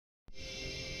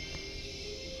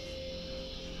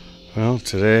Well,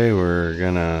 today we're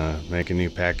gonna make a new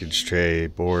package tray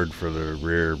board for the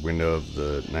rear window of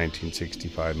the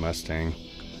 1965 Mustang.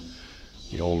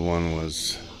 The old one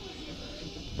was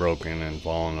broken and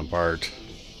falling apart.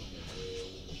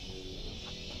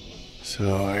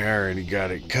 So I already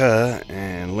got it cut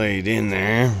and laid in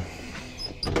there.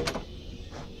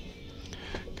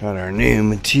 Got our new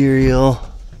material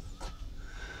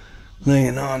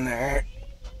laying on there.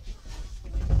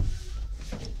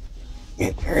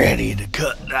 Getting ready to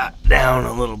cut that down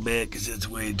a little bit because it's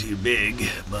way too big,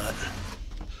 but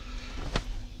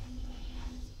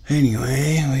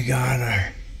anyway, we got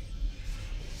our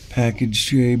package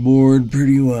tray board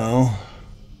pretty well.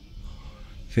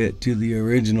 Fit to the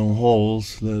original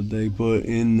holes that they put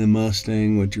in the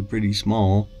Mustang, which are pretty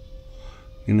small.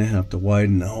 Gonna have to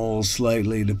widen the holes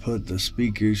slightly to put the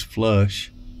speakers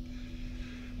flush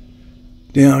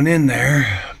down in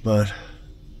there, but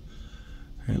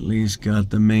at least got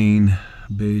the main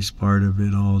base part of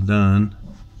it all done.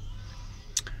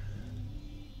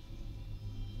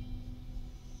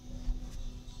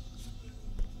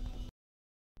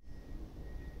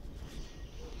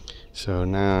 So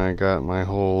now I got my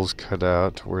holes cut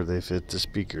out where they fit the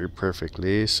speaker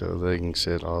perfectly, so they can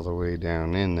sit all the way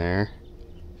down in there.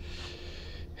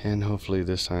 And hopefully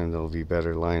this time they'll be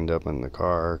better lined up in the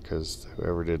car, because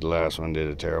whoever did the last one did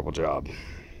a terrible job.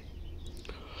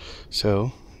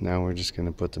 So now we're just going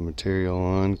to put the material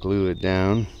on, glue it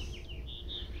down,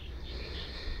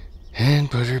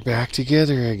 and put her back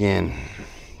together again.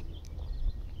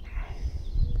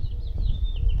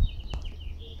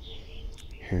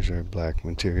 Here's our black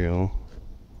material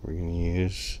we're going to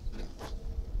use.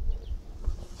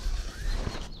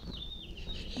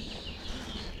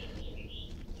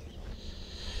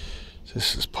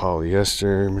 This is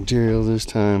polyester material this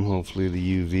time. Hopefully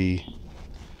the UV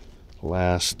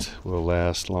will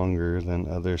last longer than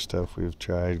other stuff we've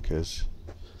tried, because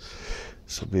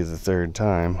this will be the third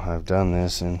time I've done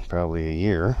this in probably a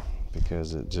year,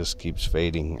 because it just keeps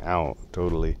fading out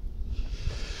totally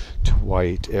to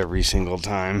white every single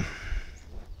time.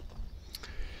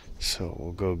 So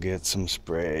we'll go get some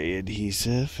spray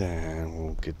adhesive and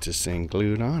we'll get this thing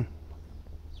glued on.